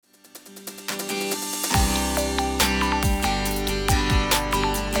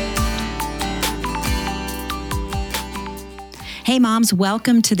Hey moms,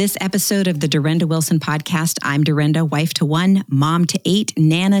 welcome to this episode of the Durenda Wilson podcast. I'm Durenda, wife to 1, mom to 8,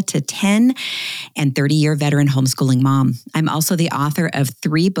 nana to 10, and 30-year veteran homeschooling mom. I'm also the author of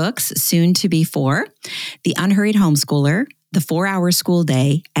 3 books, soon to be 4, The Unhurried Homeschooler, The 4-Hour School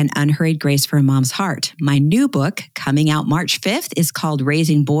Day, and Unhurried Grace for a Mom's Heart. My new book, coming out March 5th, is called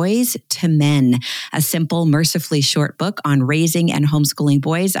Raising Boys to Men, a simple, mercifully short book on raising and homeschooling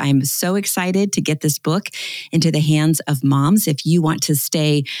boys. I'm so excited to get this book into the hands of moms. If you want to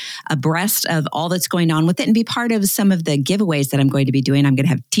stay abreast of all that's going on with it and be part of some of the giveaways that I'm going to be doing, I'm going to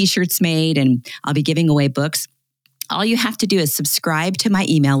have t-shirts made and I'll be giving away books. All you have to do is subscribe to my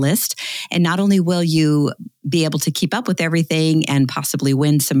email list. And not only will you be able to keep up with everything and possibly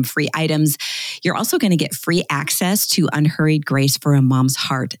win some free items, you're also going to get free access to Unhurried Grace for a Mom's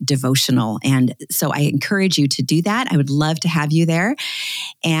Heart devotional. And so I encourage you to do that. I would love to have you there.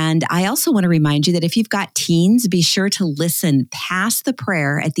 And I also want to remind you that if you've got teens, be sure to listen past the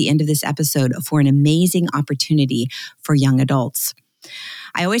prayer at the end of this episode for an amazing opportunity for young adults.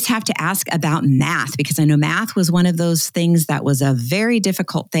 I always have to ask about math because I know math was one of those things that was a very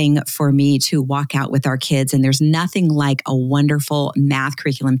difficult thing for me to walk out with our kids. And there's nothing like a wonderful math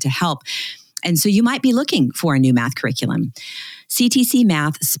curriculum to help. And so you might be looking for a new math curriculum. CTC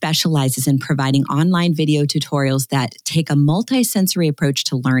Math specializes in providing online video tutorials that take a multi-sensory approach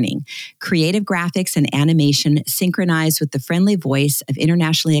to learning. Creative graphics and animation synchronized with the friendly voice of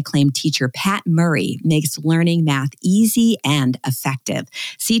internationally acclaimed teacher Pat Murray makes learning math easy and effective.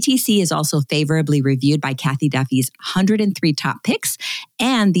 CTC is also favorably reviewed by Kathy Duffy's 103 Top Picks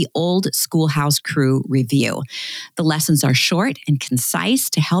and the Old Schoolhouse Crew review. The lessons are short and concise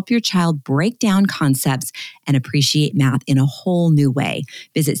to help your child break down concepts and appreciate math in a whole new way.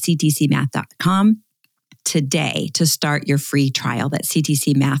 Visit ctcmath.com today to start your free trial. That's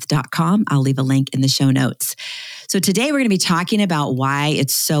ctcmath.com. I'll leave a link in the show notes. So today we're going to be talking about why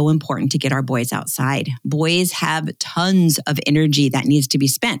it's so important to get our boys outside. Boys have tons of energy that needs to be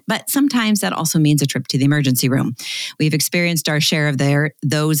spent, but sometimes that also means a trip to the emergency room. We've experienced our share of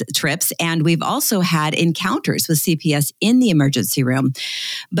those trips, and we've also had encounters with CPS in the emergency room.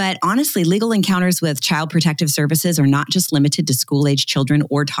 But honestly, legal encounters with Child Protective Services are not just limited to school-age children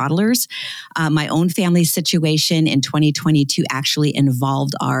or toddlers. My own family situation in 2022 actually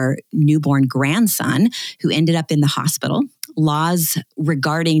involved our newborn grandson who ended up in the hospital. Laws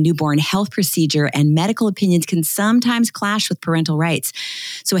regarding newborn health procedure and medical opinions can sometimes clash with parental rights.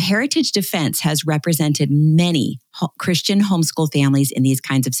 So Heritage Defense has represented many Christian homeschool families in these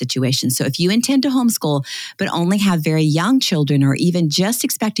kinds of situations. So if you intend to homeschool, but only have very young children or even just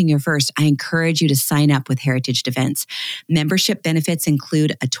expecting your first, I encourage you to sign up with Heritage Defense. Membership benefits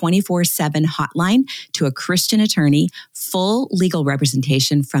include a 24/7 hotline to a Christian attorney, full legal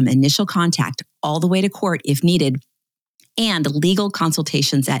representation from initial contact all the way to court if needed, and legal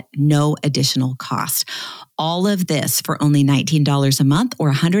consultations at no additional cost. All of this for only $19 a month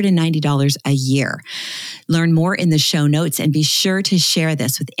or $190 a year. Learn more in the show notes and be sure to share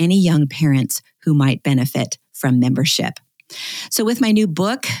this with any young parents who might benefit from membership. So with my new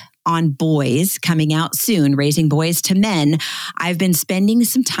book on boys coming out soon, Raising Boys to Men, I've been spending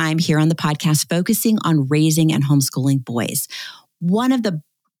some time here on the podcast focusing on raising and homeschooling boys. One of the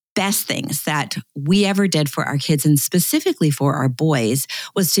best things that we ever did for our kids, and specifically for our boys,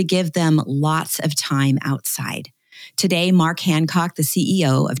 was to give them lots of time outside. Today, Mark Hancock, the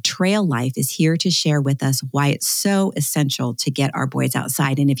CEO of Trail Life, is here to share with us why it's so essential to get our boys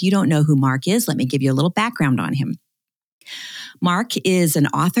outside. And if you don't know who Mark is, let me give you a little background on him. Mark is an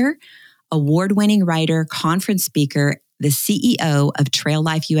author, award-winning writer, conference speaker, the CEO of Trail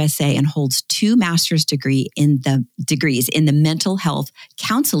Life USA, and holds 2 master's degrees in the mental health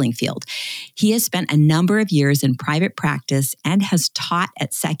counseling field. He has spent a number of years in private practice and has taught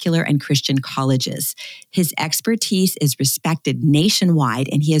at secular and Christian colleges. His expertise is respected nationwide,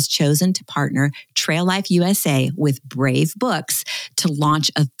 and he has chosen to partner Trail Life USA with Brave Books to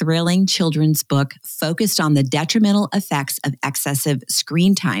launch a thrilling children's book focused on the detrimental effects of excessive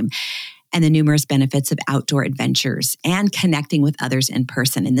screen time and the numerous benefits of outdoor adventures and connecting with others in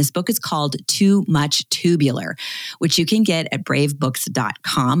person. And this book is called Too Much Tubular, which you can get at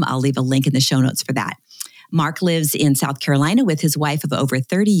bravebooks.com. I'll leave a link in the show notes for that. Mark lives in South Carolina with his wife of over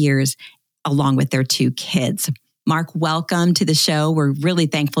 30 years, along with their 2 kids. Mark, welcome to the show. We're really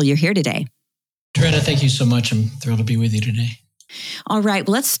thankful you're here today. Durenda, thank you so much. I'm thrilled to be with you today. All right.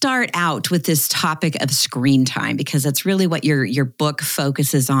 Well, let's start out with this topic of screen time because that's really what your book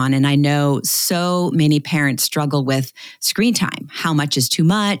focuses on. And I know so many parents struggle with screen time. How much is too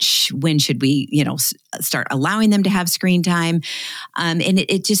much? When should we, start allowing them to have screen time? And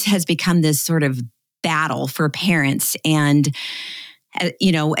it just has become this sort of battle for parents. And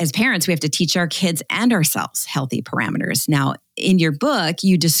as parents, we have to teach our kids and ourselves healthy parameters. Now, in your book,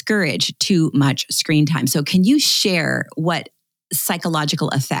 you discourage too much screen time. So can you share what psychological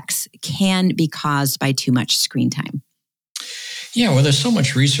effects can be caused by too much screen time? Yeah, well, there's so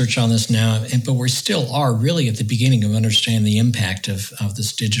much research on this now, but we still are really at the beginning of understanding the impact of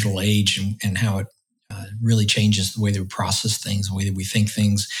this digital age and how it really changes the way that we process things, the way that we think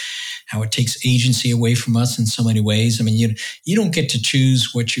things, how it takes agency away from us in so many ways. I mean, you don't get to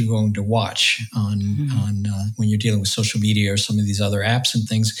choose what you're going to watch on when you're dealing with social media or some of these other apps and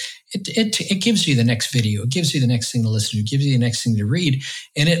things. It gives you the next video, it gives you the next thing to listen to, it gives you the next thing to read,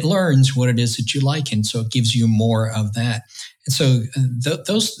 and it learns what it is that you like, and so it gives you more of that. And so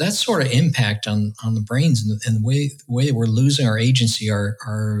that sort of impact on the brains and the way that we're losing our agency,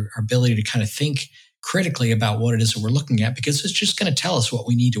 our ability to kind of think critically about what it is that we're looking at, because it's just going to tell us what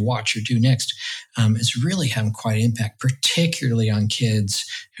we need to watch or do next, is really having quite an impact, particularly on kids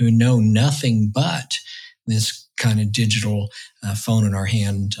who know nothing but this kind of digital phone in our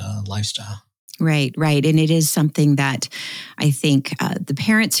hand lifestyle. Right. And it is something that I think the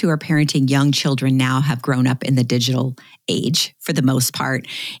parents who are parenting young children now have grown up in the digital age for the most part.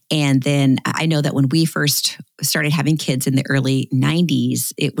 And then I know that when we first started having kids in the early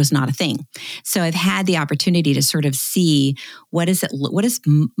 90s, it was not a thing. So I've had the opportunity to sort of see what does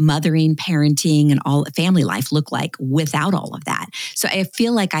mothering, parenting, and all family life look like without all of that. So I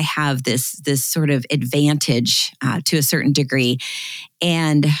feel like I have this sort of advantage to a certain degree.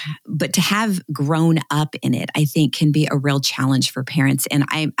 But to have grown up in it, I think can be a real challenge for parents. And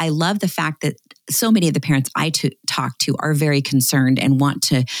I love the fact that so many of the parents I talk to are very concerned and want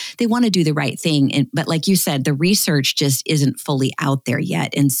to do the right thing. But like you said, the research just isn't fully out there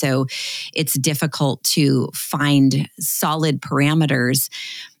yet. And so it's difficult to find solid parameters.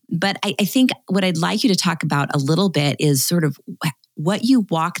 But I think what I'd like you to talk about a little bit is sort of what you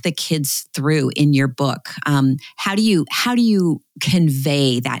walk the kids through in your book. How do you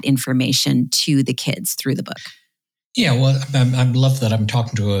convey that information to the kids through the book? Yeah, well, I love that I'm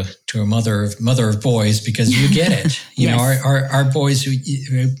talking to a mother of boys, because you get it. You Yes. know, our boys,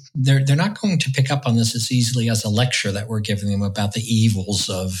 they're not going to pick up on this as easily as a lecture that we're giving them about the evils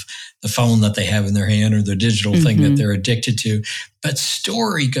of the phone that they have in their hand or the digital thing that they're addicted to. But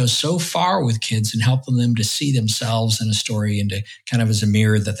story goes so far with kids in helping them to see themselves in a story and to kind of as a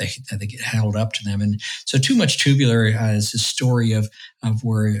mirror that they get held up to them. And so Too Much Tubular is a story of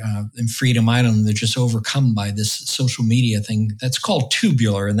where in Freedom Island, they're just overcome by this social media thing that's called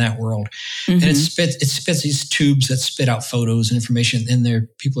tubular in that world. And it spits these tubes that spit out photos and information, and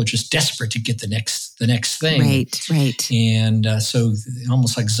people are just desperate to get the next thing. Right. And so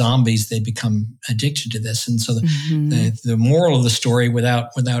almost like zombies, they become addicted to this. And so the moral of the story,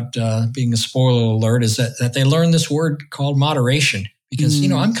 without being a spoiler alert, is that they learn this word called moderation. Because,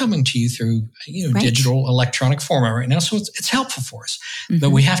 I'm coming to you through, Right. digital electronic format right now. So it's helpful for us,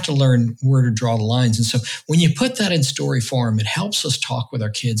 but we have to learn where to draw the lines. And so when you put that in story form, it helps us talk with our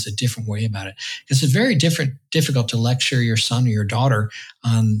kids a different way about it. Because it's very difficult to lecture your son or your daughter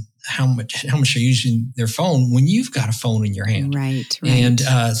on how much they're using their phone when you've got a phone in your hand. Right. And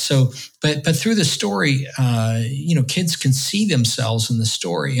but through the story, kids can see themselves in the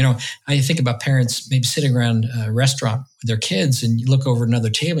story. I think about parents maybe sitting around a restaurant with their kids, and you look over another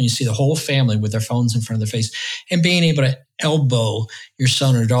table and you see the whole family with their phones in front of their face, and being able to elbow your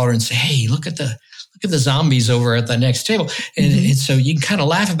son or daughter and say, "Hey, look at the zombies over at the next table." And so you can kind of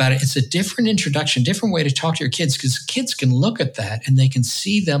laugh about it. It's a different introduction, different way to talk to your kids, because kids can look at that and they can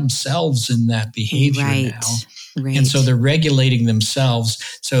see themselves in that behavior now. Right. And so they're regulating themselves.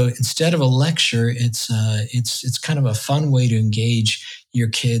 So instead of a lecture, it's kind of a fun way to engage your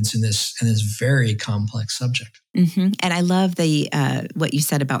kids in this very complex subject. And I love what you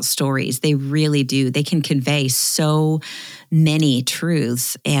said about stories. They really do. They can convey so many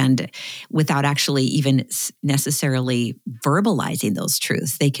truths, and without actually even necessarily verbalizing those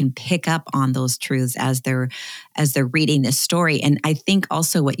truths, they can pick up on those truths as they're reading this story. And I think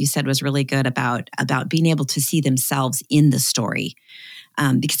also what you said was really good about being able to see themselves in the story.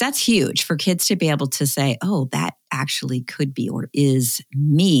 Because that's huge for kids to be able to say, "Oh, that actually could be or is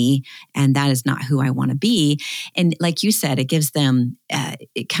me, and that is not who I want to be." And like you said, it gives them,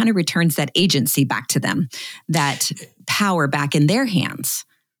 it kind of returns that agency back to them, that power back in their hands.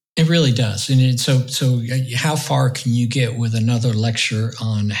 It really does. And so how far can you get with another lecture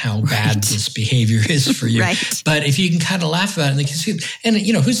on how bad this behavior is for you? Right. But if you can kind of laugh about it and they can see, and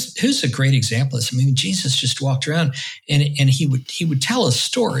who's a great example of this? I mean, Jesus just walked around and he would tell a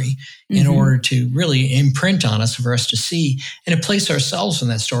story in order to really imprint on us for us to see and to place ourselves in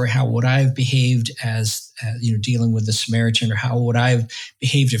that story. How would I have behaved as dealing with the Samaritan, or how would I have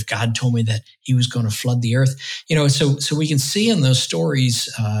behaved if God told me that he was going to flood the earth? So we can see in those stories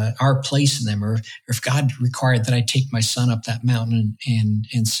our place in them, or if God required that I take my son up that mountain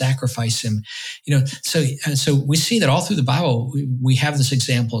and sacrifice him. So we see that all through the Bible, we have this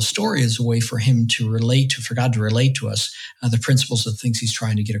example of story as a way for God to relate to us, the principles of things he's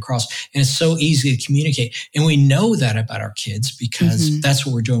trying to get across. And it's so easy to communicate. And we know that about our kids because that's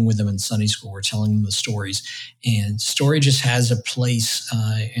what we're doing with them in Sunday school. We're telling them the stories. And story just has a place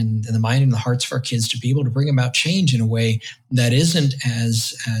in the mind and the hearts of our kids to be able to bring about change in a way that isn't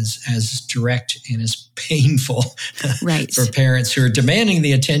as direct and as painful for parents who are demanding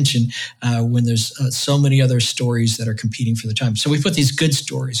the attention when there's so many other stories that are competing for the time. So we put these good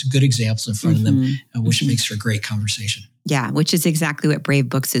stories, good examples in front of them, which makes for a great conversation. Yeah, which is exactly what Brave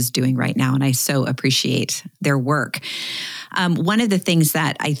Books is doing right now. And I so appreciate their work. One of the things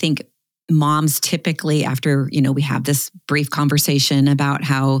that I think moms typically, after, we have this brief conversation about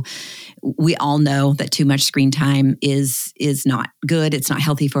how we all know that too much screen time is not good. It's not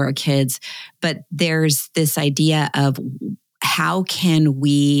healthy for our kids. But there's this idea of how can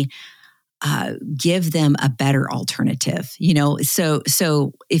we give them a better alternative,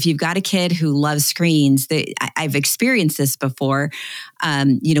 So if you've got a kid who loves screens, I've experienced this before.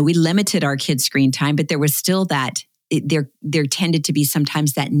 We limited our kids' screen time, but there was still that. There tended to be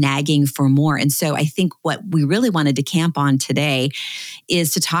sometimes that nagging for more. And so I think what we really wanted to camp on today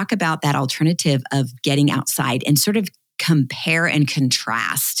is to talk about that alternative of getting outside and sort of compare and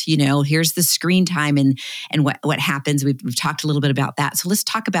contrast. Here's the screen time and what happens. We've talked a little bit about that. So let's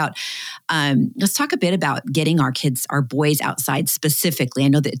talk a bit about getting our boys outside specifically. I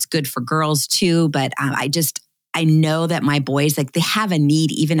know that it's good for girls too, but I know that my boys, they have a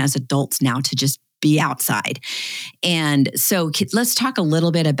need even as adults now to just be outside. And so let's talk a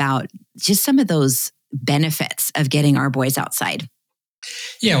little bit about just some of those benefits of getting our boys outside.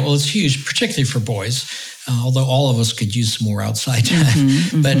 Yeah, well, it's huge, particularly for boys, although all of us could use some more outside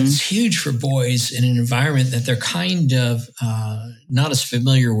time. But it's huge for boys in an environment that they're kind of not as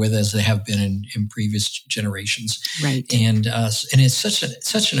familiar with as they have been in previous generations. Right. And it's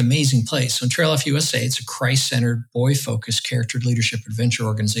such an amazing place. So in Trail Life USA, it's a Christ-centered, boy-focused, character leadership adventure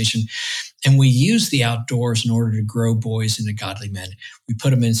organization. And we use the outdoors in order to grow boys into godly men. We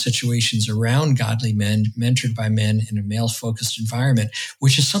put them in situations around godly men, mentored by men in a male-focused environment,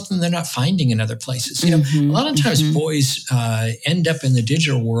 which is something they're not finding in other places. A lot of times boys end up in the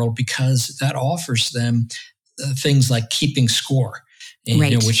digital world because that offers them things like keeping score,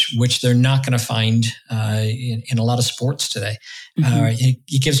 and, which they're not going to find in a lot of sports today.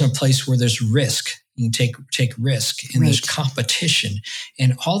 It gives them a place where there's risk. You can take risk, and there's competition,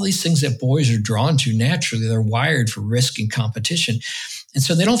 and all these things that boys are drawn to naturally. They're wired for risk and competition, and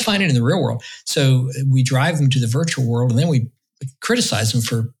so they don't find it in the real world. So we drive them to the virtual world, and then we criticize them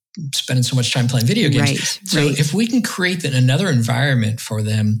for spending so much time playing video games. If we can create another environment for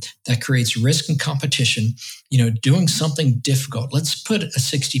them that creates risk and competition, doing something difficult. Let's put a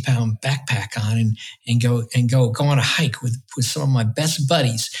 60-pound backpack on and go on a hike with some of my best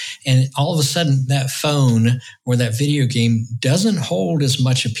buddies. And all of a sudden that phone or that video game doesn't hold as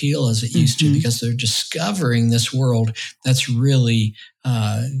much appeal as it used to, because they're discovering this world that's really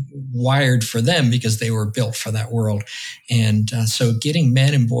wired for them because they were built for that world. And so getting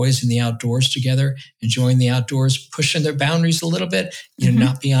men and boys in the outdoors together, enjoying the outdoors, pushing their boundaries a little bit,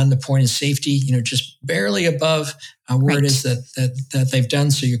 not beyond the point of safety, just barely above where it is that they've done.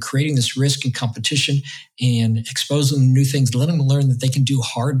 So you're creating this risk and competition and exposing them to new things, letting them learn that they can do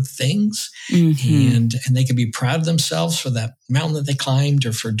hard things and they can be proud of themselves for that mountain that they climbed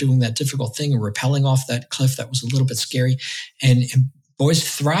or for doing that difficult thing or rappelling off that cliff that was a little bit scary. And boys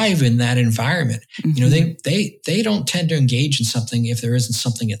thrive in that environment. They don't tend to engage in something if there isn't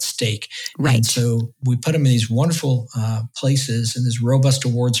something at stake. Right. And so we put them in these wonderful places in this robust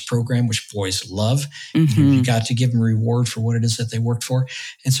awards program, which boys love. You got to give them a reward for what it is that they worked for.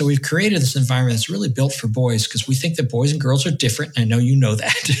 And so we've created this environment that's really built for boys because we think that boys and girls are different. I know you know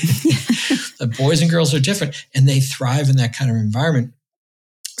that. That boys and girls are different and they thrive in that kind of environment.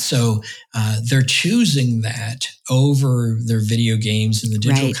 So they're choosing that over their video games and the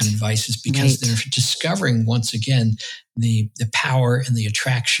digital kind of devices because they're discovering once again the power and the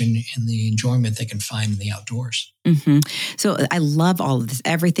attraction and the enjoyment they can find in the outdoors. Mm-hmm. So I love all of this.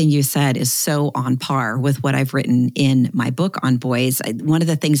 Everything you said is so on par with what I've written in my book on boys. One of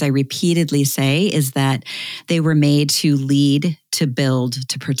the things I repeatedly say is that they were made to lead, to build,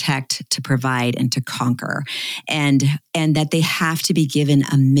 to protect, to provide, and to conquer. And that they have to be given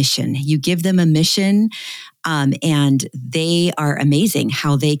a mission. You give them a mission, and they are amazing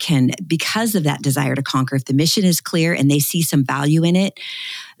how they can, because of that desire to conquer, if the mission is clear and they see some value in it,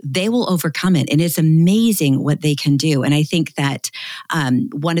 they will overcome it. And it's amazing what they can do. And I think that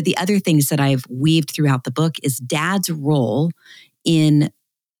one of the other things that I've weaved throughout the book is dad's role in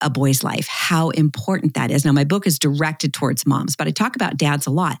a boy's life, how important that is. Now, my book is directed towards moms, but I talk about dads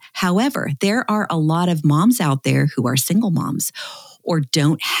a lot. However, there are a lot of moms out there who are single moms or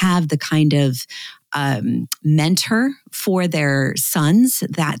don't have the kind of mentor for their sons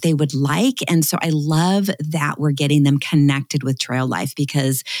that they would like. And so I love that we're getting them connected with Trail Life,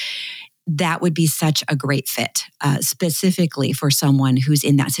 because that would be such a great fit, specifically for someone who's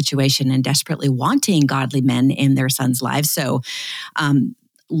in that situation and desperately wanting godly men in their sons' lives. So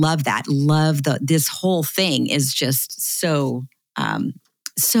love that. Love this whole thing is just so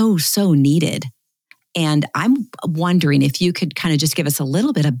needed. And I'm wondering if you could kind of just give us a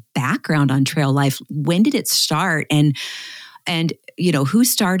little bit of background on Trail Life. When did it start? And who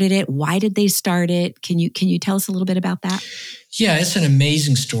started it? Why did they start it? Can you tell us a little bit about that? Yeah, it's an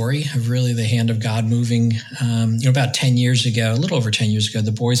amazing story of really the hand of God moving. About 10 years ago, a little over 10 years ago,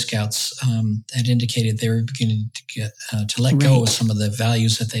 the Boy Scouts had indicated they were beginning to get to let go of some of the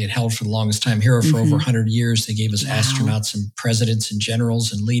values that they had held for the longest time. Here for over 100 years, they gave us astronauts and presidents and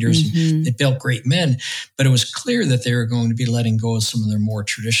generals and leaders. And they built great men, but it was clear that they were going to be letting go of some of their more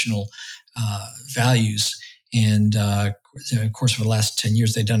traditional values. And of course, for the last 10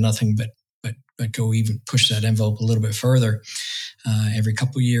 years, they've done nothing but go even push that envelope a little bit further every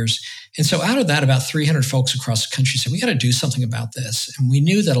couple of years. And so out of that, about 300 folks across the country said, we got to do something about this. And we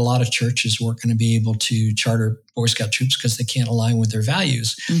knew that a lot of churches weren't going to be able to charter Boy Scout troops because they can't align with their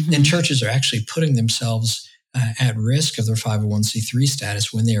values. And churches are actually putting themselves at risk of their 501c3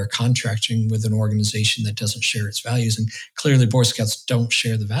 status when they are contracting with an organization that doesn't share its values. And clearly, Boy Scouts don't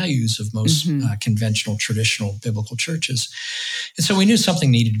share the values of most conventional, traditional biblical churches. And so we knew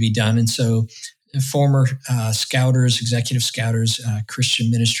something needed to be done. And so former scouters, executive scouters, Christian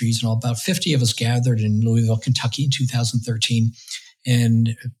ministries, and all about 50 of us gathered in Louisville, Kentucky in 2013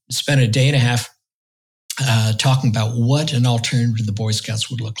 and spent a day and a half talking about what an alternative to the Boy Scouts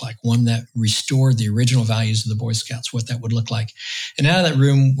would look like, one that restored the original values of the Boy Scouts, what that would look like. And out of that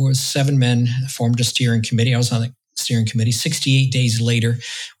room was 7 men, formed a steering committee. I was on the steering committee. 68 days later,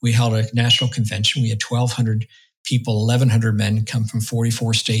 we held a national convention. We had 1,200 people, 1,100 men come from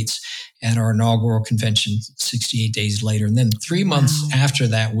 44 states at our inaugural convention 68 days later. And then 3 months after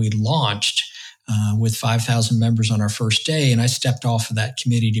that, we launched with 5,000 members on our first day. And I stepped off of that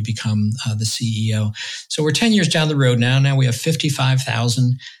committee to become the CEO. So we're 10 years down the road now. Now we have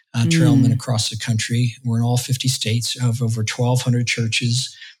 55,000 trailmen across the country. We're in all 50 states of over 1,200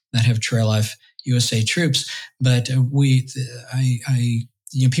 churches that have Trail Life USA troops. But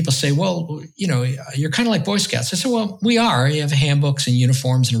people say, well, you're kind of like Boy Scouts. I said, well, we are. You have handbooks and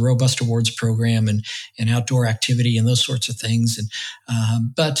uniforms and a robust awards program and outdoor activity and those sorts of things. And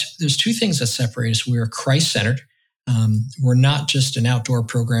but there's 2 things that separate us. We are Christ-centered. We're not just an outdoor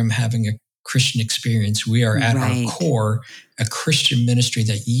program having a Christian experience. We are at our core a Christian ministry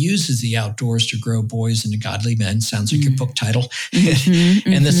that uses the outdoors to grow boys into godly men. Sounds like your book title.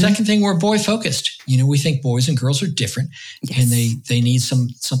 And the second thing, we're boy focused. We think boys and girls are different, and they need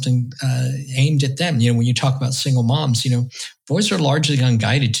something aimed at them. When you talk about single moms, boys are largely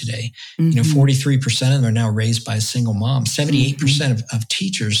unguided today. 43% of them are now raised by a single mom. 78% of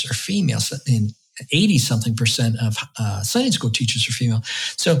teachers are females, and 80-something% of Sunday school teachers are female.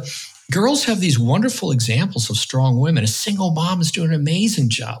 So girls have these wonderful examples of strong women. A single mom is doing an amazing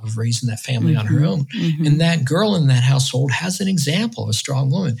job of raising that family on her own. And that girl in that household has an example of a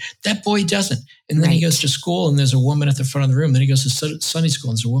strong woman. That boy doesn't. And then he goes to school and there's a woman at the front of the room. Then he goes to Sunday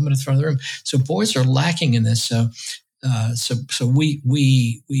school and there's a woman at the front of the room. So boys are lacking in this. So they're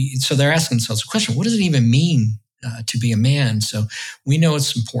asking themselves the question, what does it even mean to be a man? So we know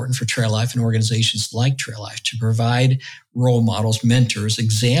it's important for Trail Life and organizations like Trail Life to provide role models, mentors,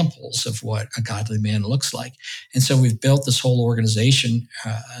 examples of what a godly man looks like. And so we've built this whole organization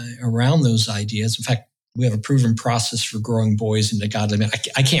around those ideas. In fact, we have a proven process for growing boys into godly men.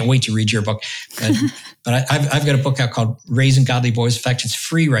 I can't wait to read your book, but I've got a book out called Raising Godly Boys. In fact, it's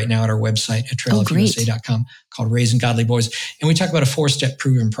free right now at our website at traillifeusa.com called Raising Godly Boys. And we talk about a 4-step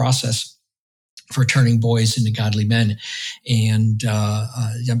proven process for turning boys into godly men. And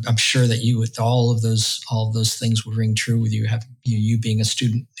I'm sure that you, with all of those things, would ring true with you, you being a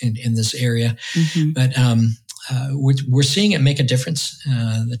student in this area. Mm-hmm. But we're seeing it make a difference.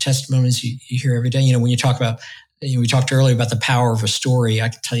 The testimonies you hear every day. When you talk about, we talked earlier about the power of a story. I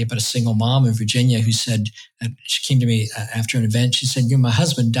can tell you about a single mom in Virginia who said, she came to me after an event. She said, my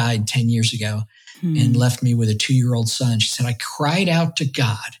husband died 10 years ago and left me with a 2-year-old son. She said, I cried out to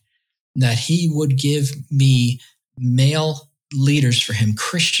God that he would give me male leaders for him,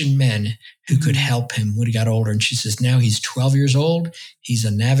 Christian men who could help him when he got older. And she says, now he's 12 years old. He's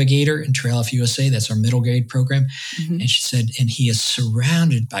a navigator in Trail Life USA. That's our middle grade program. Mm-hmm. And she said, and he is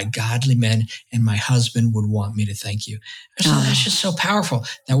surrounded by godly men, and my husband would want me to thank you. I said, that's just so powerful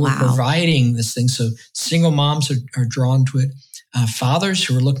that we're providing this thing. So single moms are drawn to it. Fathers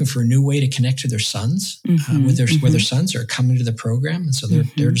who are looking for a new way to connect to their sons, with their sons are coming to the program. And so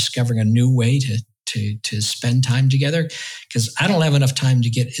they're discovering a new way to spend time together, because I don't have enough time to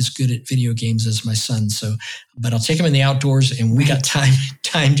get as good at video games as my son. But I'll take him in the outdoors, and we got time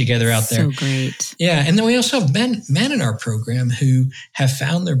together out there. So great. Yeah. And then we also have men in our program who have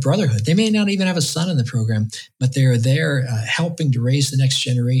found their brotherhood. They may not even have a son in the program, but they are there helping to raise the next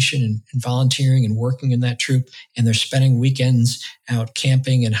generation and volunteering and working in that troop. And they're spending weekends out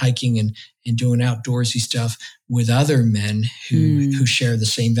camping and hiking and doing outdoorsy stuff with other men who share the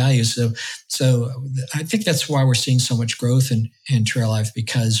same values. So I think that's why we're seeing so much growth in Trail Life,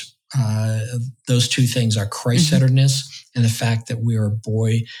 because those two things are Christ-centeredness and the fact that we are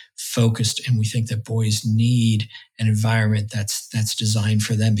boy-focused, and we think that boys need an environment that's designed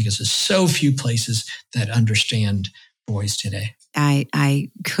for them, because there's so few places that understand boys today. I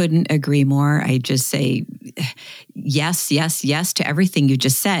couldn't agree more. I just say yes to everything you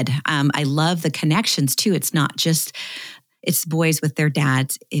just said. I love the connections too. It's not just, it's boys with their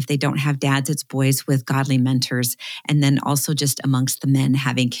dads. If they don't have dads, it's boys with godly mentors. And then also just amongst the men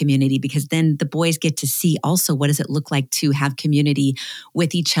having community, because then the boys get to see also what does it look like to have community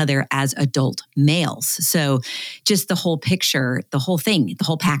with each other as adult males. So just the whole picture, the whole thing, the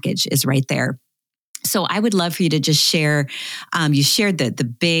whole package is right there. So I would love for you to just share, you shared the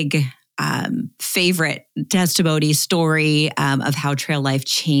big favorite testimony story of how Trail Life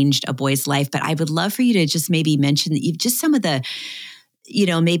changed a boy's life. But I would love for you to just maybe mention that you've just some of the,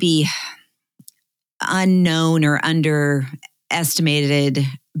 maybe unknown or underestimated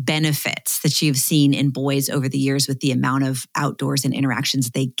benefits that you've seen in boys over the years with the amount of outdoors and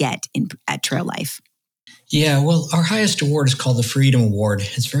interactions they get at Trail Life. Yeah, well, our highest award is called the Freedom Award.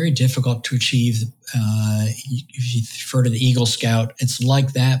 It's very difficult to achieve. If you refer to the Eagle Scout, it's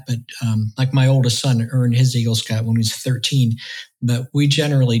like that, but like my oldest son earned his Eagle Scout when he was 13. But we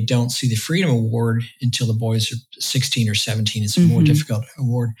generally don't see the Freedom Award until the boys are 16 or 17. It's a more difficult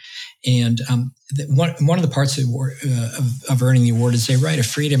award. And one of the parts of earning the award is they write a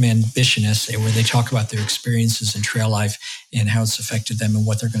freedom ambition essay where they talk about their experiences in trail life and how it's affected them and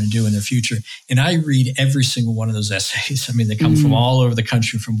what they're going to do in their future. And I read every single one of those essays. I mean, they come from all over the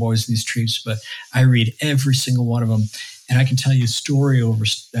country from boys in these troops, but I read every single one of them. And I can tell you story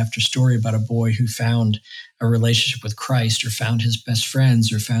after story about a boy who found a relationship with Christ, or found his best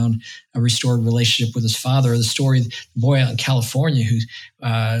friends, or found a restored relationship with his father. Or the story, the boy out in California who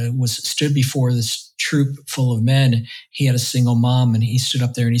stood before this troop full of men. He had a single mom, and he stood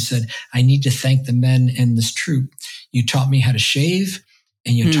up there and he said, "I need to thank the men in this troop. You taught me how to shave,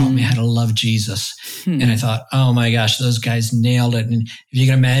 and you taught me how to love Jesus." And I thought, oh my gosh, those guys nailed it. And if you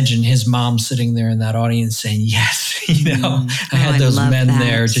can imagine his mom sitting there in that audience saying, yes, I had those men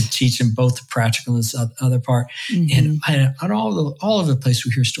there to teach him both the practical and this other part. And on all of the places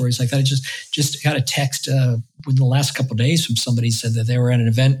we hear stories like that, I just got a text within the last couple of days from somebody who said that they were at an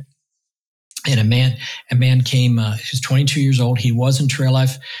event. And a man came, who's 22 years old. He was in Trail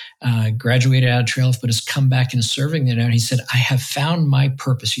Life, graduated out of Trail Life, but has come back and is serving there now. And he said, "I have found my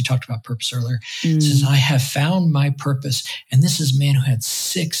purpose." You talked about purpose earlier. He says, "I have found my purpose." And this is a man who had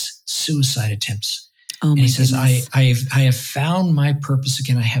 6 suicide attempts. Oh, and he says, I have found my purpose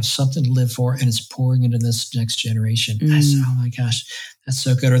again. I have something to live for, and it's pouring into this next generation. I said, oh my gosh, that's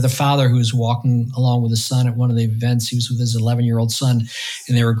so good. Or the father who was walking along with his son at one of the events. He was with his 11-year-old son,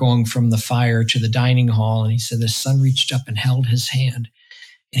 and they were going from the fire to the dining hall. And he said, the son reached up and held his hand.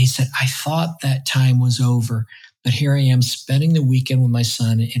 And he said, "I thought that time was over, but here I am spending the weekend with my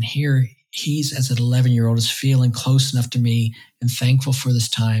son. And here he's, as an 11-year-old, is feeling close enough to me and thankful for this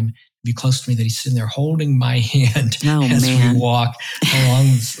time. be close to me, that he's sitting there holding my hand as man. we walk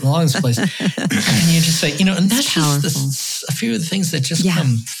along this place. And you just say, and that's just a few of the things that just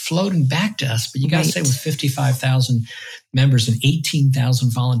come floating back to us. But you got to say, with 55,000 members and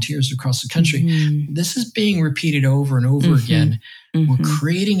 18,000 volunteers across the country, this is being repeated over and over again. We're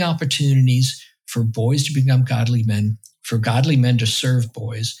creating opportunities for boys to become godly men, for godly men to serve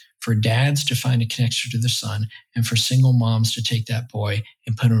boys, for dads to find a connection to their son, and for single moms to take that boy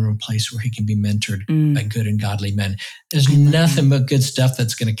and put him in a place where he can be mentored by good and godly men. There's nothing but good stuff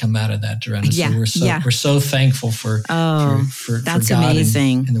that's going to come out of that, Durenda. So we're so thankful for that's God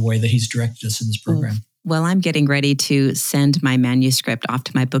amazing. and the way that he's directed us in this program. Well, I'm getting ready to send my manuscript off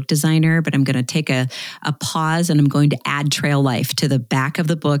to my book designer, but I'm going to take a pause, and I'm going to add Trail Life to the back of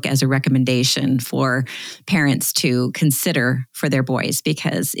the book as a recommendation for parents to consider for their boys,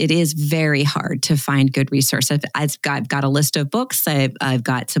 because it is very hard to find good resources. I've got a list of books. I've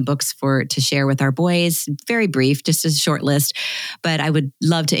got some books to share with our boys, very brief, just a short list, but I would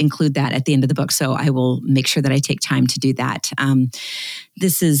love to include that at the end of the book. So I will make sure that I take time to do that.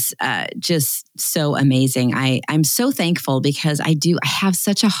 This is just so amazing. I'm so thankful, because I have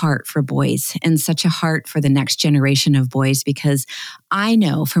such a heart for boys and such a heart for the next generation of boys, because I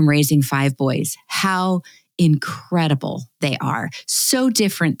know from raising 5 boys how incredible they are. So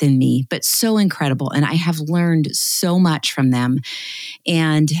different than me, but so incredible. And I have learned so much from them.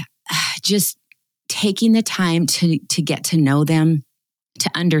 And just taking the time to get to know them, to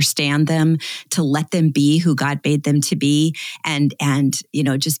understand them, to let them be who God made them to be, and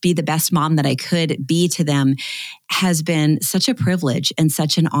just be the best mom that I could be to them, has been such a privilege and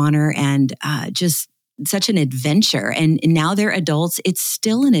such an honor, and just such an adventure. And now they're adults. It's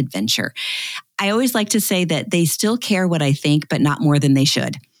still an adventure. I always like to say that they still care what I think, but not more than they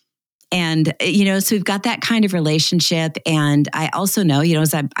should. And, so we've got that kind of relationship. And I also know,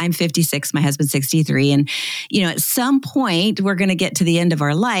 as I'm 56, my husband's 63. And, at some point we're going to get to the end of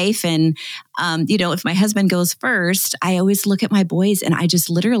our life. And, if my husband goes first, I always look at my boys and I just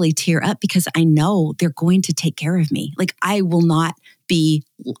literally tear up, because I know they're going to take care of me. Like, I will not be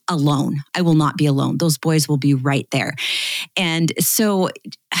alone. I will not be alone. Those boys will be right there. And so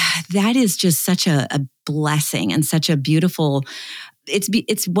that is just such a blessing and such a beautiful.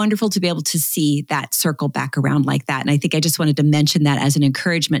 It's wonderful to be able to see that circle back around like that. And I think I just wanted to mention that as an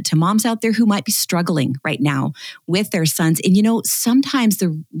encouragement to moms out there who might be struggling right now with their sons. And, sometimes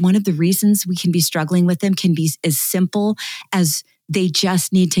one of the reasons we can be struggling with them can be as simple as they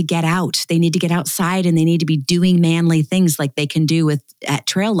just need to get out. They need to get outside, and they need to be doing manly things like they can do at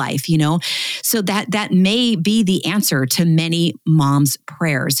Trail Life, So that may be the answer to many moms'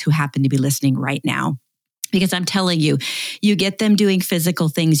 prayers who happen to be listening right now. Because I'm telling you, you get them doing physical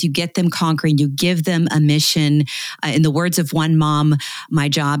things, you get them conquering, you give them a mission. In the words of one mom, my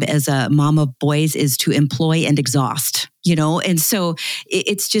job as a mom of boys is to employ and exhaust. And so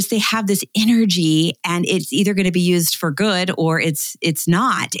it's just, they have this energy, and it's either going to be used for good or it's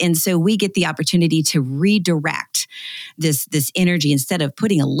not. And so we get the opportunity to redirect this energy. Instead of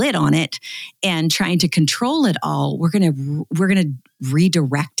putting a lid on it and trying to control it all, we're going to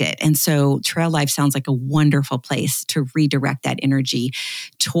redirect it. And so Trail Life sounds like a wonderful place to redirect that energy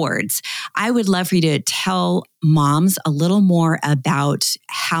towards. I would love for you to tell moms a little more about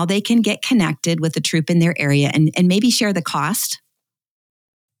how they can get connected with the troop in their area, and maybe share the cost.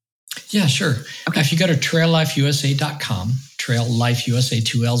 Yeah, sure. Okay. If you go to traillifeusa.com, traillifeusa,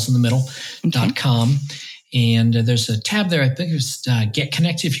 2 L's in the middle, .com, and there's a tab there, I think it's Get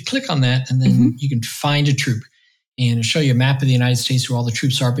Connected. If you click on that, and then you can find a troop, and it'll show you a map of the United States where all the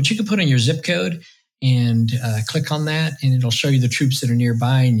troops are, but you can put in your zip code and click on that, and it'll show you the troops that are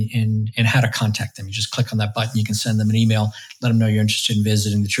nearby and how to contact them. You just click on that button. You can send them an email, let them know you're interested in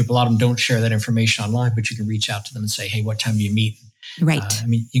visiting the troop. A lot of them don't share that information online, but you can reach out to them and say, hey, what time do you meet? Right.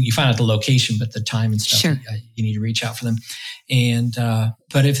 You find out the location, but the time and stuff, sure. You need to reach out for them. And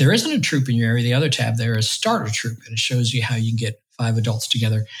but if there isn't a troop in your area, the other tab there is Start a Troop, and it shows you how you can get 5 adults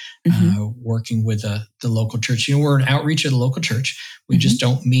together working with the local church. We're an outreach at a local church. We just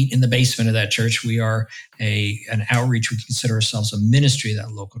don't meet in the basement of that church. We are an outreach. We consider ourselves a ministry of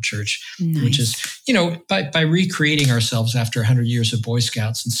that local church, which is, by recreating ourselves after 100 years of Boy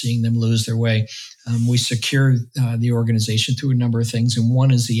Scouts and seeing them lose their way, we secure the organization through a number of things. And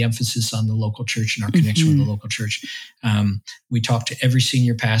one is the emphasis on the local church and our connection with the local church. We talk to every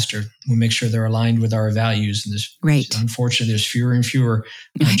senior pastor. We make sure they're aligned with our values. And unfortunately, there's fewer and fewer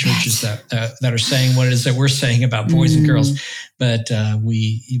churches that are saying what it is that we're saying about boys and girls. But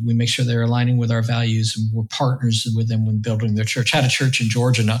we make sure they're aligning with our values, and we're partners with them when building their church. I had a church in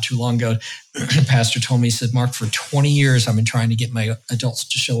Georgia not too long ago. The pastor told me, he said, Mark, for 20 years, I've been trying to get my adults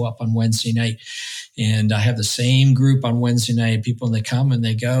to show up on Wednesday night. And I have the same group on Wednesday night, people, and they come and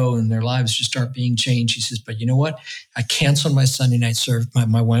they go, and their lives just start being changed. He says, but you know what? I canceled my Sunday night service,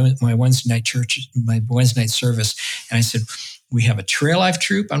 my Wednesday night church, my Wednesday night service. And I said, we have a Trail Life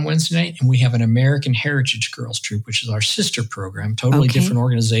troop on Wednesday night, and we have an American Heritage Girls troop, which is our sister program, totally different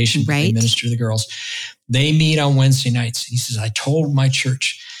organization, but they minister to the girls. They meet on Wednesday nights. He says, I told my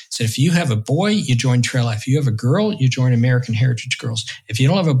church, said, if you have a boy, you join Trail Life. If you have a girl, you join American Heritage Girls. If you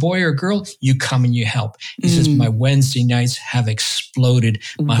don't have a boy or a girl, you come and you help. He says, my Wednesday nights have exploded.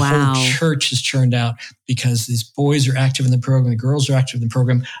 My whole church has turned out because these boys are active in the program, the girls are active in the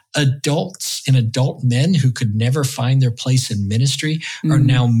program. Adults and adult men who could never find their place in ministry are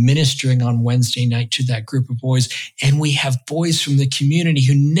now ministering on Wednesday night to that group of boys. And we have boys from the community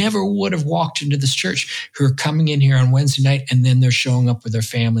who never would have walked into this church who are coming in here on Wednesday night, and then they're showing up with their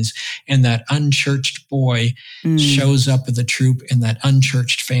families. And that unchurched boy shows up with the troop, and that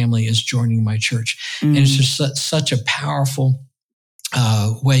unchurched family is joining my church. And it's just such a powerful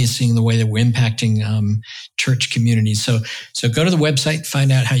way of seeing the way that we're impacting church communities. So go to the website,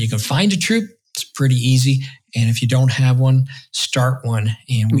 find out how you can find a troop. It's pretty easy. And if you don't have one, start one.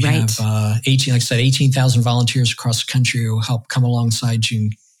 And we have 18,000 volunteers across the country who will help come alongside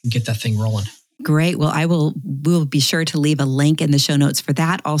you and get that thing rolling. Great. Well, we'll be sure to leave a link in the show notes for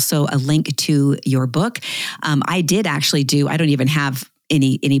that. Also a link to your book. I did actually I don't even have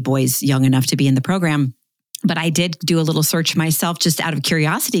any boys young enough to be in the program, but I did do a little search myself just out of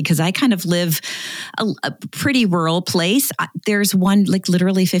curiosity, because I kind of live a pretty rural place. There's one like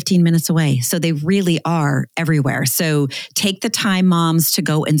literally 15 minutes away. So they really are everywhere. So take the time, moms, to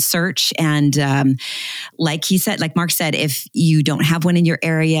go and search. And like Mark said, if you don't have one in your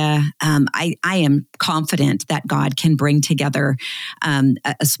area, I am confident that God can bring together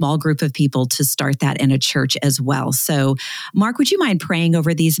a small group of people to start that in a church as well. So Mark, would you mind praying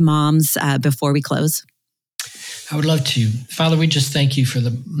over these moms before we close? I would love to. Father, we just thank you for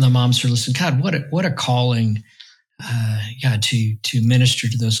the moms who are listening. God, what a calling, God, to minister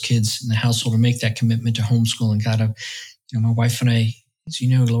to those kids in the household and make that commitment to homeschooling. God, my wife and I, as you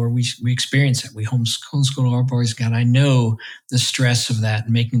know, Lord, we experience that. We homeschool our boys. God, I know the stress of that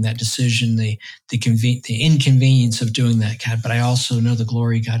and making that decision, the inconvenience of doing that, God. But I also know the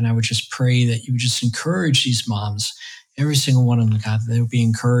glory, God, and I would just pray that you would just encourage these moms. Every single one of them, God, they will be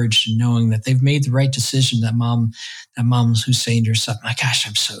encouraged in knowing that they've made the right decision. That mom's who's saying to herself, my gosh,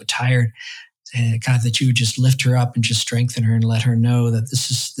 I'm so tired. God, that you would just lift her up and just strengthen her and let her know that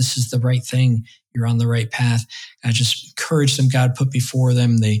this is the right thing. You're on the right path. I just encourage them, God, put before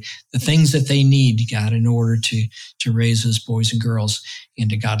them the things that they need, God, in order to raise those boys and girls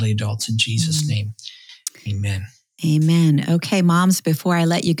into godly adults in Jesus' name. Amen. Amen. Okay, moms, before I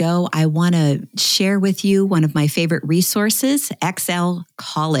let you go, I want to share with you one of my favorite resources, Excel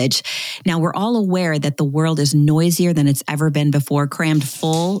College. Now, we're all aware that the world is noisier than it's ever been before, crammed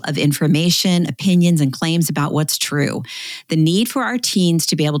full of information, opinions, and claims about what's true. The need for our teens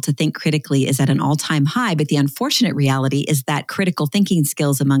to be able to think critically is at an all-time high, but the unfortunate reality is that critical thinking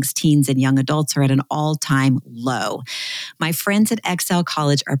skills amongst teens and young adults are at an all-time low. My friends at Excel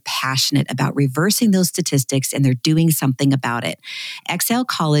College are passionate about reversing those statistics, and they're doing something about it. Excel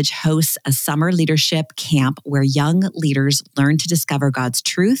College hosts a summer leadership camp where young leaders learn to discover God's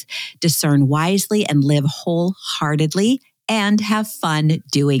truth, discern wisely, and live wholeheartedly, and have fun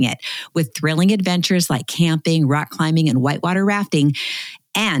doing it. With thrilling adventures like camping, rock climbing, and whitewater rafting,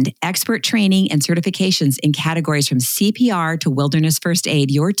 and expert training and certifications in categories from CPR to wilderness first aid,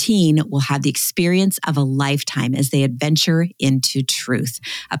 your teen will have the experience of a lifetime as they adventure into truth.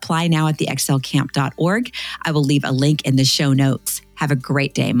 Apply now at theexcelcamp.org. I will leave a link in the show notes. Have a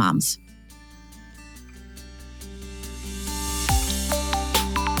great day, moms.